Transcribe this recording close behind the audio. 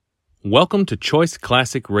Welcome to Choice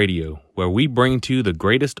Classic Radio, where we bring to you the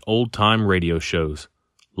greatest old-time radio shows.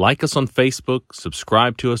 Like us on Facebook,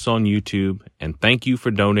 subscribe to us on YouTube, and thank you for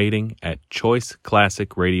donating at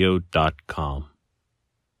choiceclassicradio.com.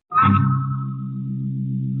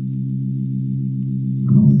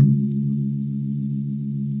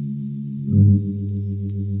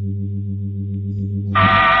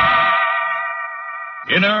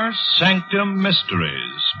 Inner Sanctum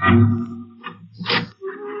Mysteries.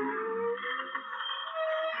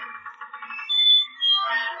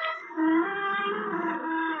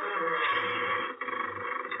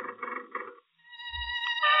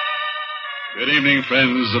 Good evening,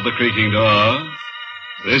 friends of the creaking door.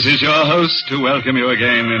 This is your host to welcome you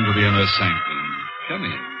again into the Inner Sanctum. Come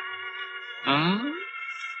in. Huh?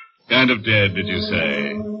 Kind of dead, did you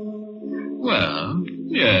say? Well,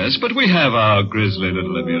 yes, but we have our grisly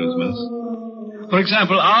little amusements. For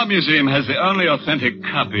example, our museum has the only authentic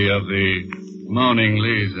copy of the Moaning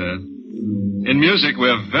Lisa. In music,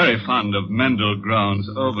 we're very fond of Mendel Groen's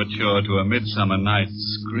Overture to a Midsummer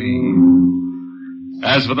Night's Scream.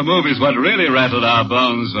 As for the movies, what really rattled our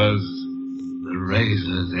bones was The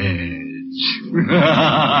Razor's Edge.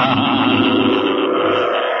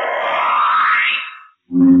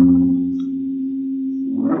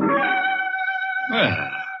 Well,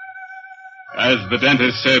 as the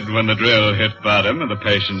dentist said when the drill hit bottom and the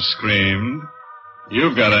patient screamed,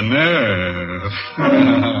 you've got a nerve.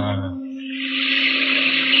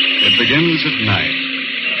 It begins at night,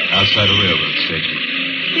 outside a railroad station.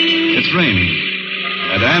 It's raining,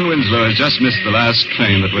 and Anne Winslow has just missed the last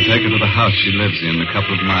train that would take her to the house she lives in a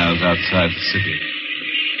couple of miles outside the city.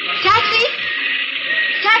 Taxi!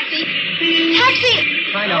 Taxi! Taxi!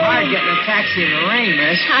 Kind of hard getting a taxi in the rain,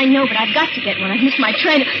 miss. I know, but I've got to get one. I've missed my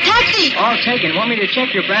train. Taxi! All taken. Want me to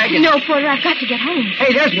check your bag? No, Porter, I've got to get home.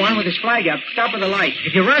 Hey, there's one with his flag up. Stop at the light.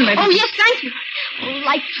 If you run, maybe... Oh, yes, thank you. Oh,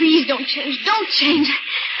 light, please, don't change. Don't change.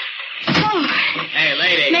 Oh. Hey,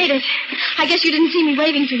 lady. Made it. I guess you didn't see me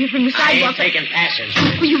waving to you from the I sidewalk. ain't taking passengers.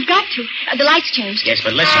 Well, you've got to. The lights changed. Yes,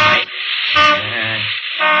 but listen, shut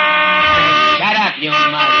up, you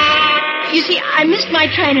mother. You see, I missed my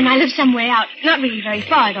train and I live some way out. Not really very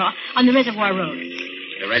far, though, on the Reservoir Road.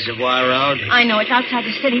 The Reservoir Road? I know, it's outside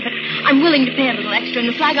the city, but I'm willing to pay a little extra, and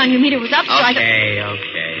the flag on your meter was up, so I... Okay.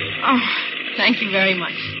 Oh, thank you very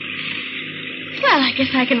much. Well, I guess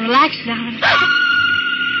I can relax now.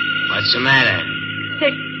 What's the matter?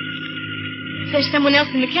 There's someone else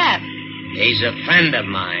in the cab. He's a friend of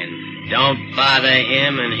mine. Don't bother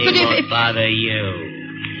him, and he won't bother you.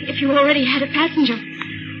 If you already had a passenger,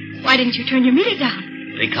 why didn't you turn your meter down?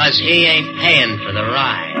 Because he ain't paying for the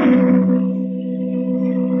ride.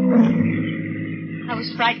 I was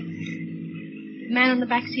frightened. The man on the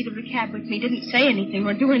back seat of the cab with me didn't say anything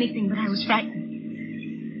or do anything, but I was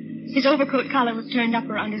frightened. His overcoat collar was turned up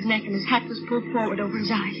around his neck, and his hat was pulled forward over his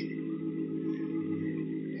eyes.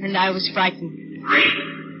 And I was frightened.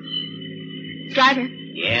 Driver.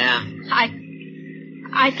 Yeah?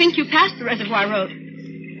 I think you passed the Reservoir Road.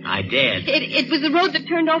 I did. It was the road that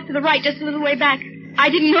turned off to the right just a little way back. I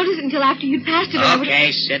didn't notice it until after you'd passed it.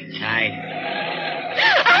 Okay, sit tight.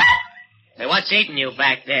 Hey, what's eating you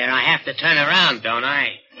back there? I have to turn around, don't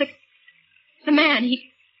I? The man,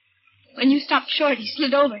 when you stopped short, he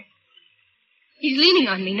slid over. He's leaning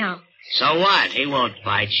on me now. So what? He won't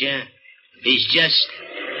bite you. He's just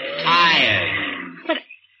tired. But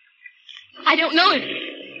I don't know him.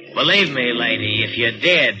 Believe me, lady, if you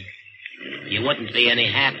did, you wouldn't be any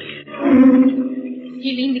happier.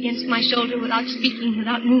 He leaned against my shoulder without speaking,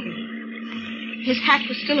 without moving. His hat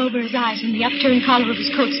was still over his eyes and the upturned collar of his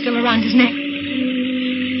coat still around his neck.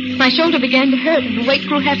 My shoulder began to hurt and the weight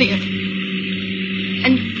grew heavier.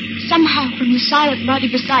 And somehow from the silent body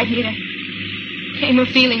beside me there came a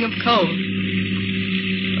feeling of cold.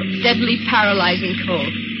 Of deadly, paralyzing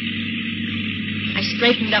cold. I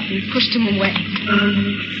straightened up and pushed him away.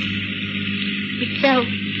 He fell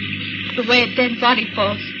the way a dead body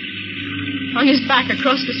falls. On his back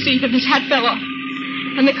across the seat, and his hat fell off.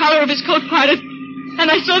 And the collar of his coat parted.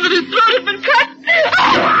 And I saw that his throat had been cut.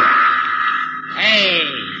 Hey!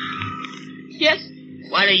 Yes?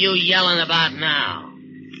 What are you yelling about now?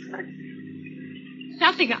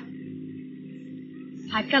 Nothing.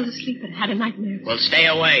 I fell asleep and had a nightmare. Well, stay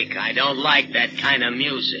awake. I don't like that kind of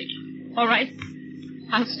music. All right.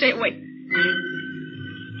 I'll stay awake.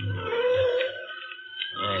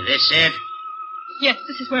 This it? Yes,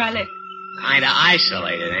 this is where I live. Kind of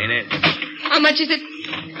isolated, ain't it? How much is it?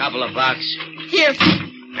 Couple of bucks. Here.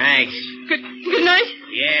 Thanks. Good night.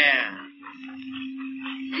 Yeah.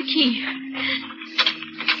 The key.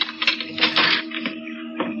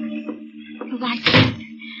 The light.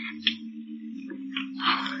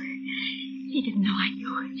 He didn't know I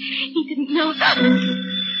knew. He didn't know.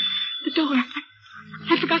 The door.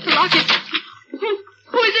 I forgot to lock it.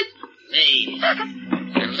 Who is it? Me.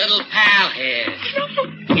 Your little pal here.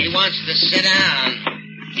 He wants to sit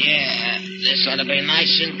down. Yeah, this ought to be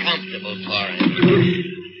nice and comfortable for him.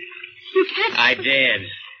 You can't. I did.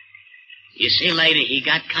 You see, lady, he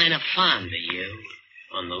got kind of fond of you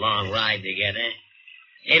on the long ride together.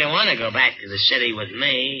 He don't want to go back to the city with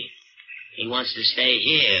me. He wants to stay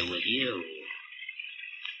here with you.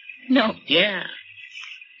 No. Yeah.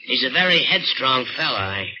 He's a very headstrong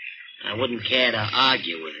fella. I wouldn't care to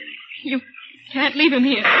argue with him. You can't leave him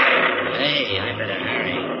here. Hey, I better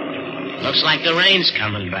hurry. Looks like the rain's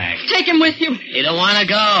coming back. Take him with you. You don't want to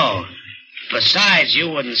go. Besides, you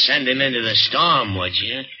wouldn't send him into the storm, would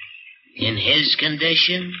you? In his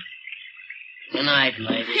condition? Good night,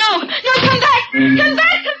 lady. No, come back! Come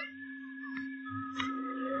back!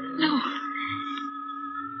 No.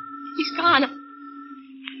 He's gone.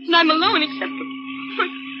 And I'm alone except for...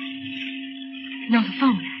 No, the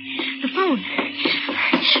phone. The phone.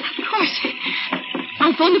 Of course.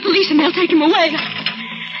 I'll phone the police and they'll take him away.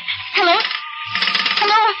 Hello?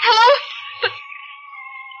 Hello?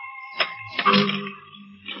 But...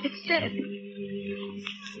 It's dead.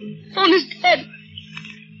 The phone is dead.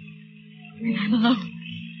 And I'm alone.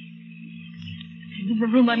 And in the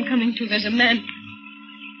room I'm coming to, there's a man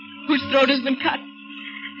whose throat has been cut.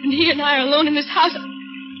 And he and I are alone in this house.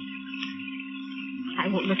 I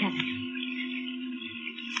won't look at him.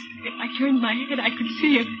 If I turned my head, I could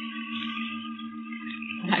see him.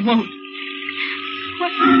 But I won't.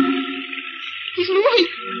 What? He's moving.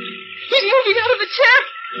 He's moving out of the chair.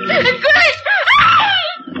 It's great!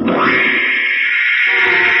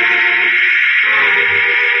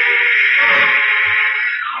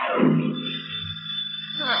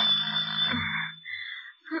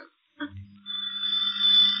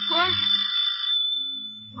 What?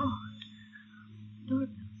 Oh.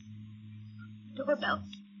 Doorbell.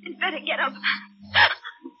 I'd better get up.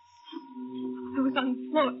 I was on the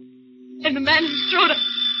floor. And the man who strode up.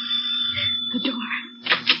 The door.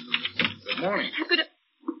 Good morning.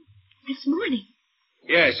 This morning.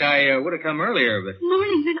 Yes, I would have come earlier, but...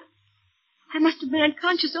 Morning, then I must have been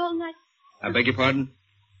unconscious all night. I beg your pardon?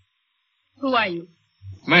 Who are you?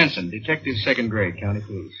 Manson, detective, 2nd grade, county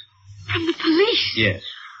police. From the police? Yes.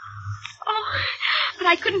 Oh, but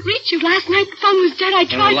I couldn't reach you. Last night the phone was dead. I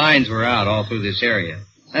tried... The lines were out all through this area.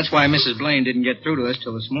 That's why Mrs. Blaine didn't get through to us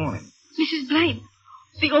till this morning. Mrs. Blaine.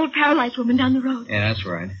 The old paralyzed woman down the road. Yeah, that's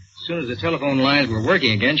right. As soon as the telephone lines were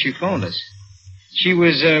working again, she phoned us. She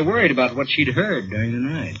was worried about what she'd heard during the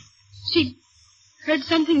night. She heard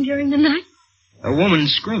something during the night? A woman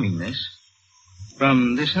screaming, miss.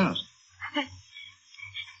 From this house.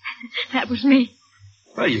 That was me.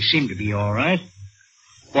 Well, you seem to be all right.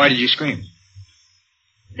 Why did you scream?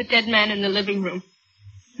 The dead man in the living room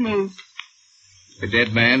moved. The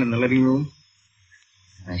dead man in the living room?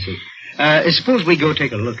 I see. Suppose we go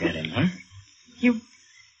take a look at him, huh? You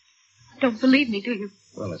don't believe me, do you?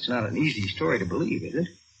 Well, it's not an easy story to believe, is it?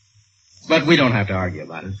 But we don't have to argue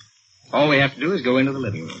about it. All we have to do is go into the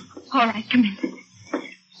living room. All right, come in.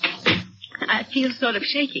 I feel sort of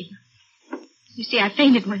shaky. You see, I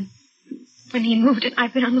fainted when he moved it.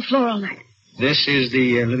 I've been on the floor all night. This is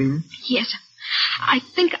the living room? Yes. I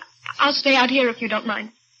think I'll stay out here if you don't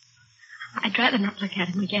mind. I'd rather not look at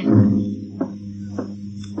him again.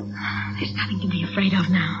 There's nothing to be afraid of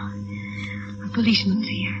now. A policeman's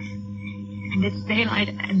here. And it's daylight,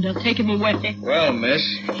 and they'll take him away. Well, miss.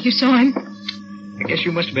 You saw him? I guess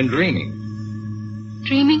you must have been dreaming.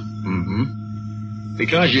 Dreaming? Mm-hmm.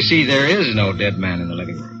 Because, you see, there is no dead man in the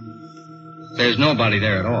living room. There's nobody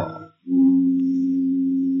there at all.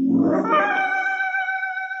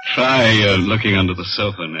 Try looking under the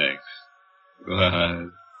sofa next.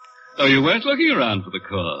 What? Oh, you weren't looking around for the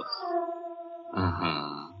corpse. Uh-huh.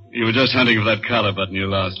 You were just hunting for that collar button you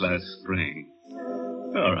lost last spring.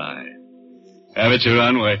 All right. Have it your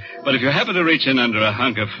own way. But if you happen to reach in under a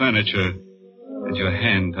hunk of furniture and your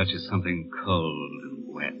hand touches something cold and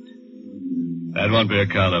wet, that won't be a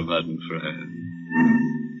collar button, friend.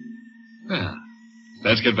 Well,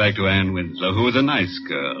 let's get back to Anne Winslow, who was a nice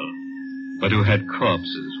girl, but who had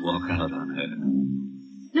corpses walk out on her.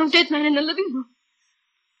 No dead man in the living room.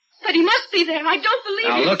 But he must be there. I don't believe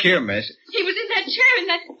Now, it. look here, miss. He was in that chair in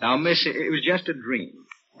that... Now, miss, it was just a dream.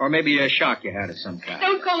 Or maybe a shock you had of some kind.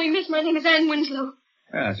 Don't call me miss. My name is Anne Winslow.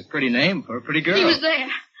 Well, that's a pretty name for a pretty girl. He was there.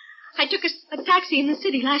 I took a taxi in the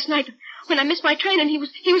city last night when I missed my train, and he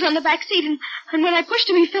was on the back seat, and when I pushed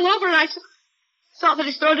him, he fell over, and I saw that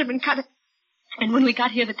his throat had been cut. And when we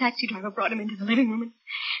got here, the taxi driver brought him into the living room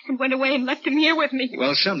and went away and left him here with me.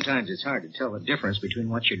 Well, sometimes it's hard to tell the difference between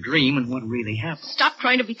what you dream and what really happened. Stop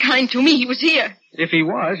trying to be kind to me. He was here. If he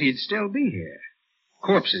was, he'd still be here.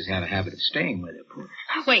 Corpses have a habit of staying with it.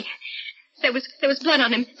 Wait. There was blood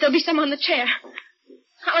on him. There'll be some on the chair.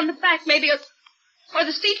 On the back, maybe, or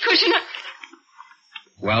the seat cushion.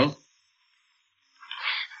 Well?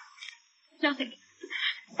 Nothing.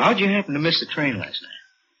 How'd you happen to miss the train last night?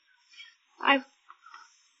 I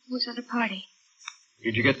was at a party.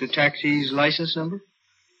 Did you get the taxi's license number?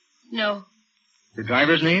 No. The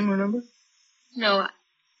driver's name or number? No.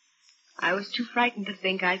 I was too frightened to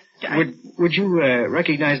think. Would you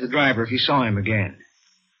recognize the driver if you saw him again?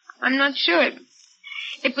 I'm not sure.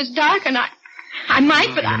 It was dark and I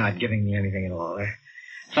might, but You're not giving me anything at all. There are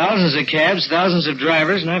thousands of cabs, thousands of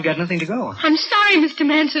drivers, and I've got nothing to go on. I'm sorry, Mr.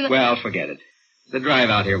 Manson. Well, forget it. The drive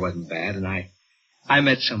out here wasn't bad, and I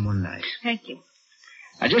met someone nice. Thank you.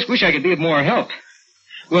 I just wish I could be of more help.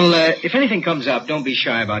 Well, if anything comes up, don't be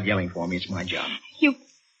shy about yelling for me. It's my job.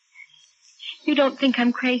 You don't think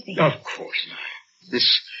I'm crazy? Of course not.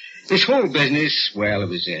 This whole business, well, it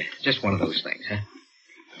was just one of those things, huh?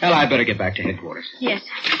 Hell, I better get back to headquarters. Yes.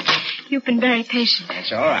 You've been very patient.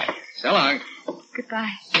 That's all right. So long.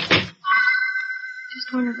 Goodbye.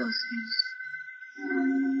 Just one of those things.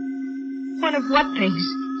 One of what things?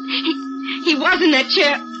 He was in that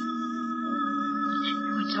chair.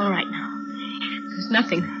 Oh, it's all right now. There's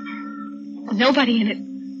nothing. Nobody in it.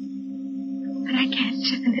 But I can't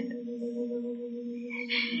sit in it.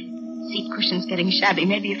 Seat cushion's getting shabby.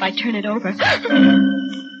 Maybe if I turn it over.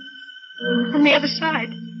 On the other side.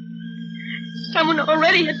 Someone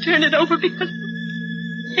already had turned it over because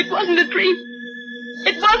it wasn't a dream.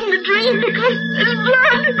 It wasn't a dream because there's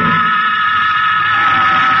blood.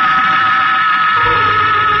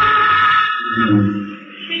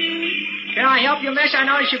 Can I help you, miss? I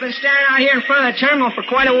noticed you've been standing out here in front of the terminal for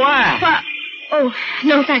quite a while. Oh,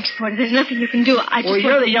 no, thanks, Porter. There's nothing you can do. Well,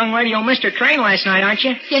 you're the young lady who missed her train last night, aren't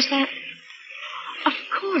you? Yes, that. Of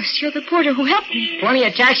course, you're the porter who helped me. Plenty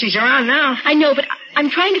of taxis around now. I know, but I'm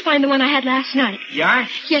trying to find the one I had last night. You are?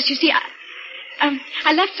 Yes, you see,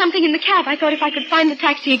 I left something in the cab. I thought if I could find the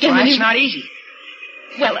taxi again... Well, that's not easy.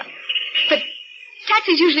 Well, but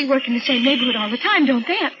taxis usually work in the same neighborhood all the time, don't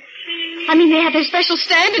they? I mean, they have their special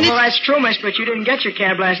stand and Well, that's true, miss, but you didn't get your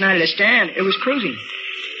cab last night at a stand. It was cruising.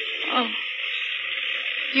 Oh.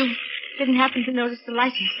 You didn't happen to notice the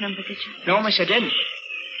license number, did you? No, miss, I didn't.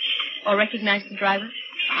 Or recognize the driver?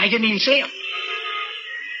 I didn't even see him.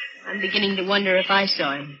 I'm beginning to wonder if I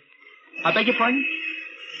saw him. I beg your pardon?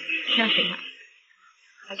 Nothing.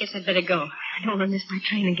 I guess I'd better go. I don't want to miss my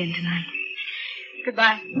train again tonight.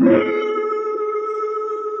 Goodbye.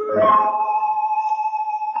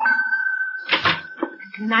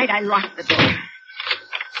 And tonight I locked the door.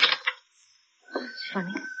 It's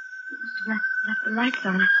funny. Left the lights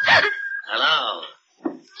on. Hello.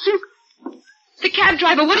 You... The cab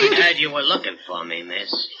driver, what are you I heard you were looking for me,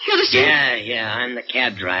 miss. You're the same... Yeah, I'm the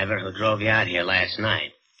cab driver who drove you out here last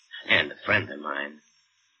night. And a friend of mine.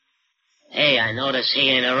 Hey, I notice he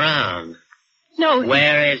ain't around. No.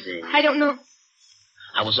 Where is he? I don't know.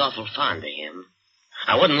 I was awful fond of him.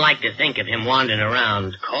 I wouldn't like to think of him wandering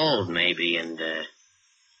around cold, maybe, and,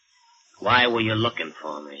 why were you looking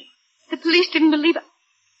for me? The police didn't believe it.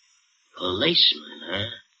 Policeman, huh?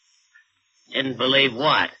 Didn't believe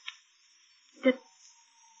what? That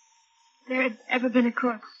there had ever been a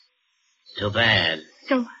corpse. Too bad.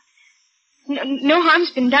 So, no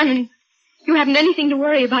harm's been done, and you haven't anything to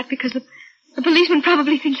worry about because the policeman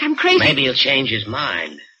probably thinks I'm crazy. Maybe he'll change his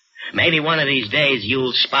mind. Maybe one of these days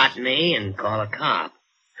you'll spot me and call a cop.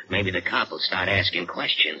 Maybe the cop will start asking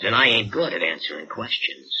questions, and I ain't good at answering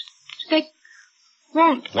questions. They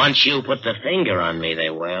won't. Once you put the finger on me, they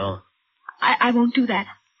will. I won't do that.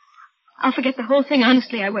 I'll forget the whole thing,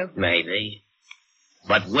 honestly, I will. Maybe.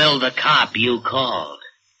 But will the cop you called?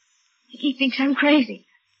 He thinks I'm crazy.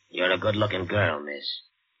 You're a good-looking girl, miss.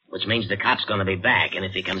 Which means the cop's gonna be back, and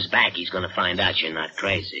if he comes back, he's gonna find out you're not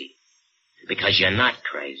crazy. Because you're not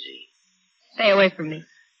crazy. Stay away from me.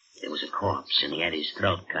 There was a corpse, and he had his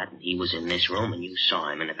throat cut, and he was in this room, and you saw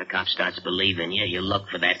him, and if a cop starts believing you, you'll look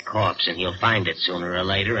for that corpse, and he'll find it sooner or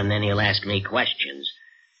later, and then he'll ask me questions.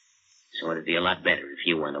 So it'd be a lot better if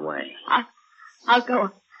you went away. I'll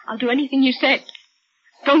go. I'll do anything you say.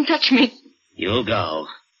 Don't touch me. You'll go.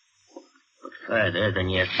 But further than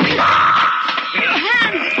you think. Your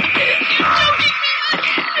hands!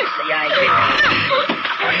 That's the idea.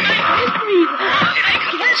 In a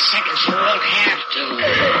couple of seconds, you won't have to.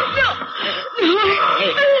 No.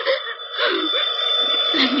 Hey.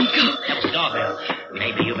 Let me go. That was the doorbell.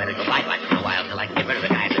 Maybe you better go bye-bye for a while till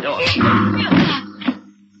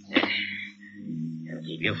I'll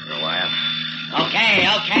keep you for a while. Okay.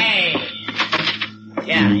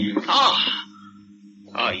 Yeah.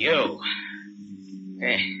 Oh, you.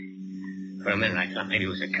 For a minute, I thought maybe it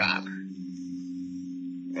was a cop.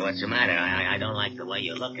 Hey, what's the matter? I don't like the way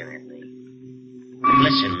you're looking at me.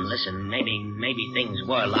 Listen, maybe things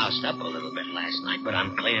were loused up a little bit last night, but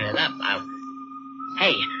I'm cleaning it up.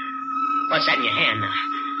 Hey, what's that in your hand now?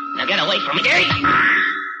 Now get away from me.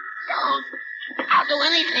 I'll do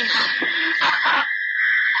anything.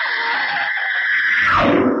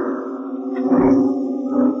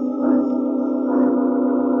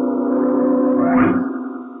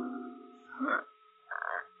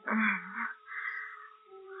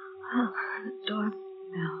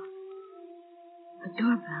 The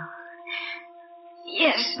doorbell.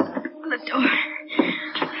 Yes, the door.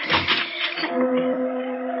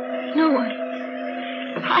 No one.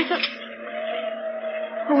 I thought...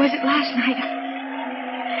 Or was it last night?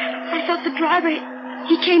 I thought the driver...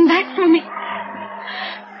 He came back for me.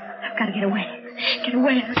 I've got to get away. Get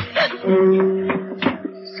away.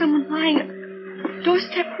 Someone lying at the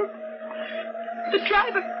doorstep. The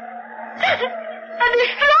driver. And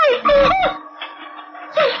he's alive.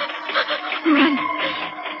 Run.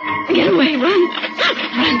 Get away, run.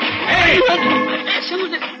 Hey! Run.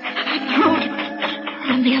 Someone at the road.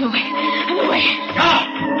 Run the other way. Stop!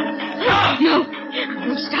 No. I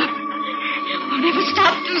won't stop. I'll never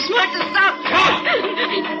stop. Too smart to stop. Stop!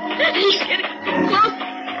 He's getting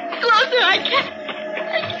closer. I can't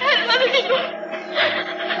let him go.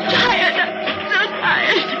 I'm tired. I'm so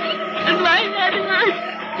tired. And my head hurts.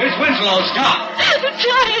 Miss Winslow, stop! I'm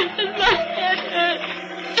tired. And my head hurts.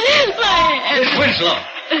 Miss Winslow!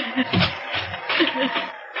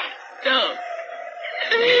 No.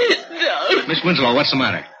 Miss Winslow, what's the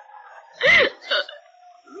matter?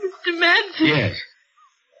 Mr. Manson. Yes.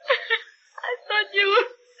 I thought you were...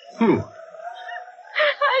 Who?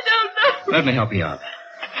 I don't know. Let me help you out.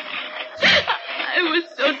 I was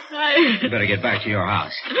so tired. You better get back to your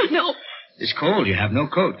house. No. It's cold. You have no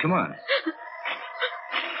coat. Come on.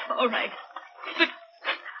 All right. But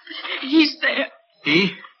he's there.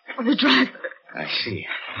 He? The driver. I see.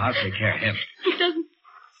 I'll take care of him. He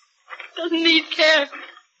doesn't need care.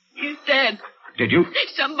 He's dead. Did you?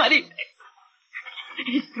 Somebody...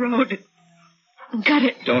 His throat. Got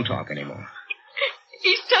it. Don't talk anymore.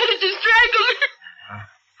 He started to strangle me.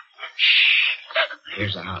 Shh.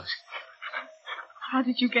 Here's the house. How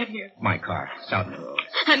did you get here? My car. It's out in the road.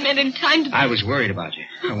 I meant in time to... I was worried about you.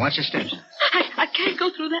 Now, watch your steps. I can't go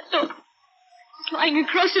through that door. He's lying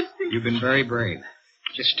across it. You've been very brave.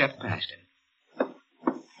 Just step past him.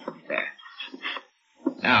 There.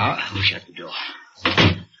 Now, we'll shut the door.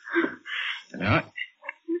 Now,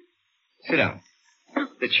 sit down.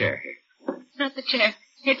 The chair here. It's not the chair.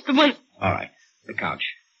 It's the one... All right. The couch.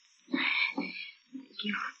 Thank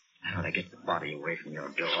you. Now to get the body away from your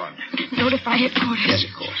door. Notify headquarters. Yes,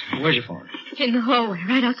 of course. Where's your phone? In the hallway,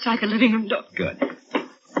 right outside the living room door. Good.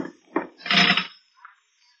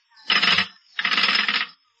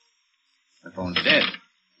 The phone's dead.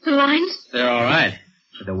 The lines? They're all right.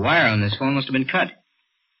 But the wire on this phone must have been cut.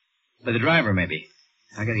 By the driver, maybe.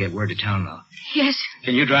 I gotta get word to town now. Yes.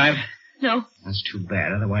 Can you drive? No. That's too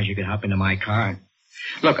bad. Otherwise, you could hop into my car.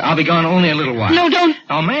 Look, I'll be gone only a little while. No, don't.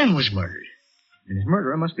 Our man was murdered. And his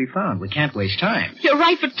murderer must be found. We can't waste time. You're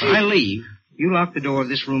right, but... When I leave, you lock the door of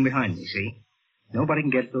this room behind me, see? Nobody can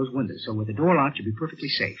get at those windows, so with the door locked, you'll be perfectly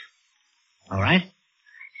safe. All right?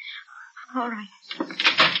 All right.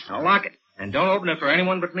 Now lock it. And don't open it for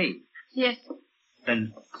anyone but me. Yes.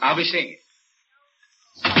 Then I'll be seeing you.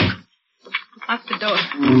 Lock the door.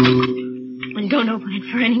 And don't open it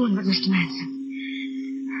for anyone but Mr. Manson.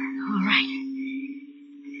 All right.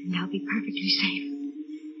 And I'll be perfectly safe.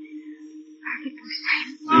 Perfectly safe.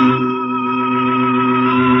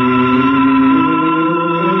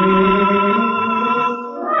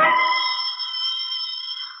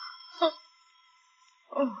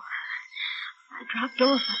 Oh. I dropped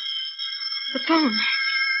off. The phone.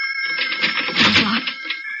 It's locked.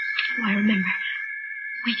 Oh, I remember.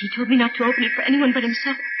 Wait, he told me not to open it for anyone but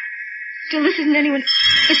himself. Still, this isn't anyone.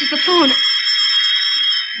 This is the phone.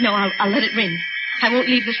 No, I'll let it ring. I won't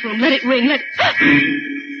leave this room. Let it ring.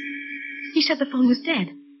 He said the phone was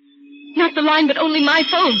dead. Not the line, but only my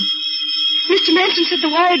phone. Mr. Manson said the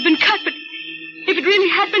wire had been cut, but if it really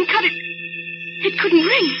had been cut, it couldn't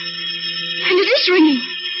ring. And it is ringing.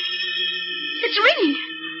 It's ringing.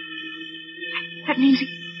 That means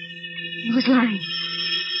he was lying.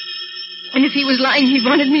 And if he was lying, he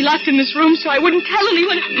wanted me locked in this room so I wouldn't tell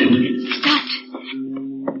anyone. It stopped.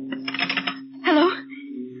 Hello?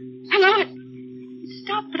 Hello? It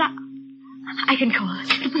stopped, but I can call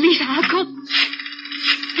the police. I'll call.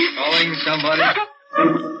 Calling somebody?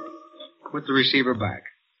 Put the receiver back.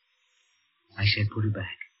 I said put it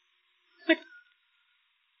back. But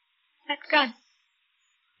that gun.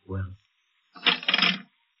 Well,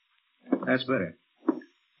 that's better.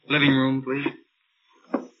 Living room, please.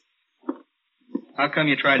 How come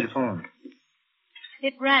you tried the phone?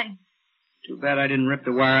 It rang. Too bad I didn't rip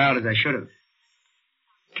the wire out as I should have.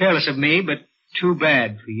 Careless of me, but too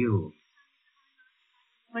bad for you.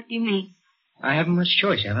 What do you mean? I haven't much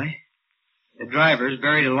choice, have I? The driver's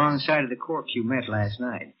buried alongside of the corpse you met last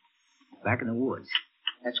night. Back in the woods.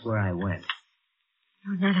 That's where I went.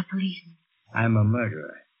 You're not a policeman. I'm a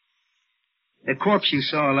murderer. The corpse you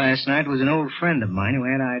saw last night was an old friend of mine who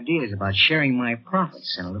had ideas about sharing my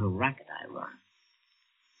profits in a little racket I run.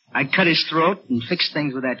 I cut his throat and fixed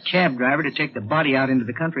things with that cab driver to take the body out into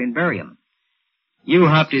the country and bury him. You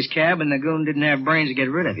hopped his cab, and the goon didn't have brains to get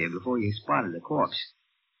rid of you before you spotted the corpse.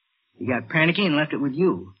 He got panicky and left it with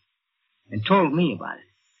you, and told me about it.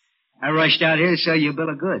 I rushed out here to sell you a bill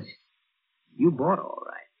of goods. You bought all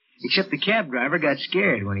right, except the cab driver got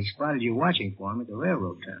scared when he spotted you watching for him at the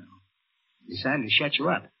railroad terminal. He decided to shut you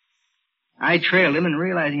up. I trailed him, and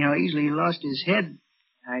realizing how easily he lost his head,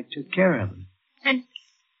 I took care of him.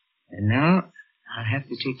 And now, I'll have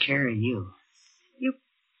to take care of you. You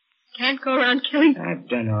can't go around killing. I've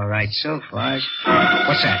done all right so far.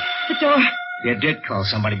 What's that? The door. You did call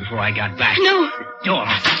somebody before I got back. No. The door.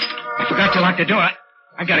 I forgot to lock the door.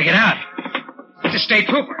 I gotta get out. It's a state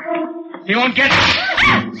trooper. He won't get...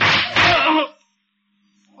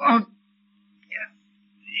 Oh.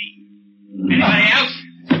 Anybody else?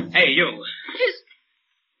 Hey, you.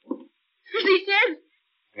 Is he dead?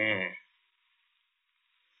 Yeah.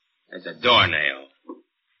 There's a doornail.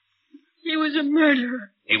 He was a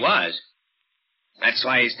murderer. He was. That's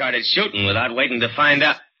why he started shooting without waiting to find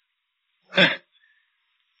out.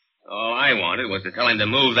 All I wanted was to tell him to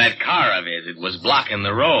move that car of his. It was blocking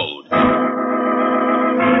the road.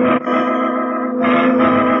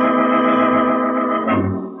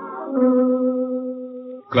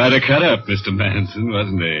 Quite a cut-up, Mr. Manson,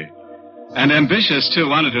 wasn't he? And ambitious, too,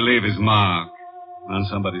 wanted to leave his mark on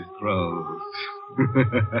somebody's throat.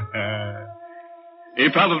 He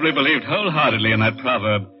probably believed wholeheartedly in that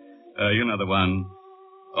proverb. You know the one.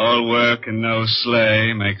 All work and no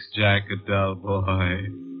slay makes Jack a dull boy.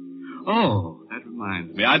 Oh, that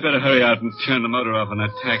reminds me. I'd better hurry out and turn the motor off on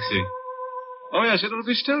that taxi. Oh, yes, it'll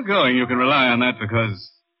be still going. You can rely on that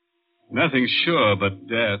because nothing's sure but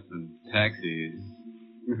death and taxis.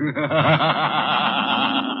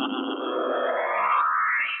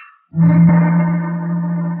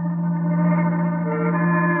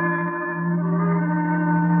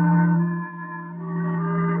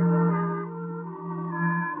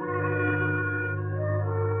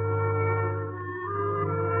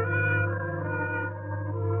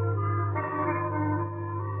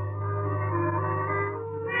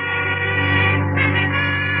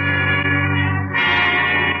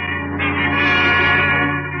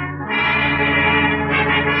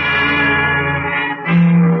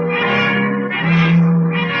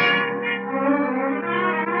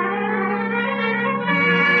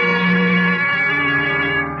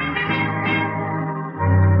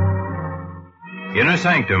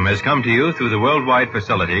 Sanctum has come to you through the worldwide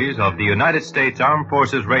facilities of the United States Armed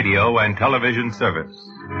Forces Radio and Television Service.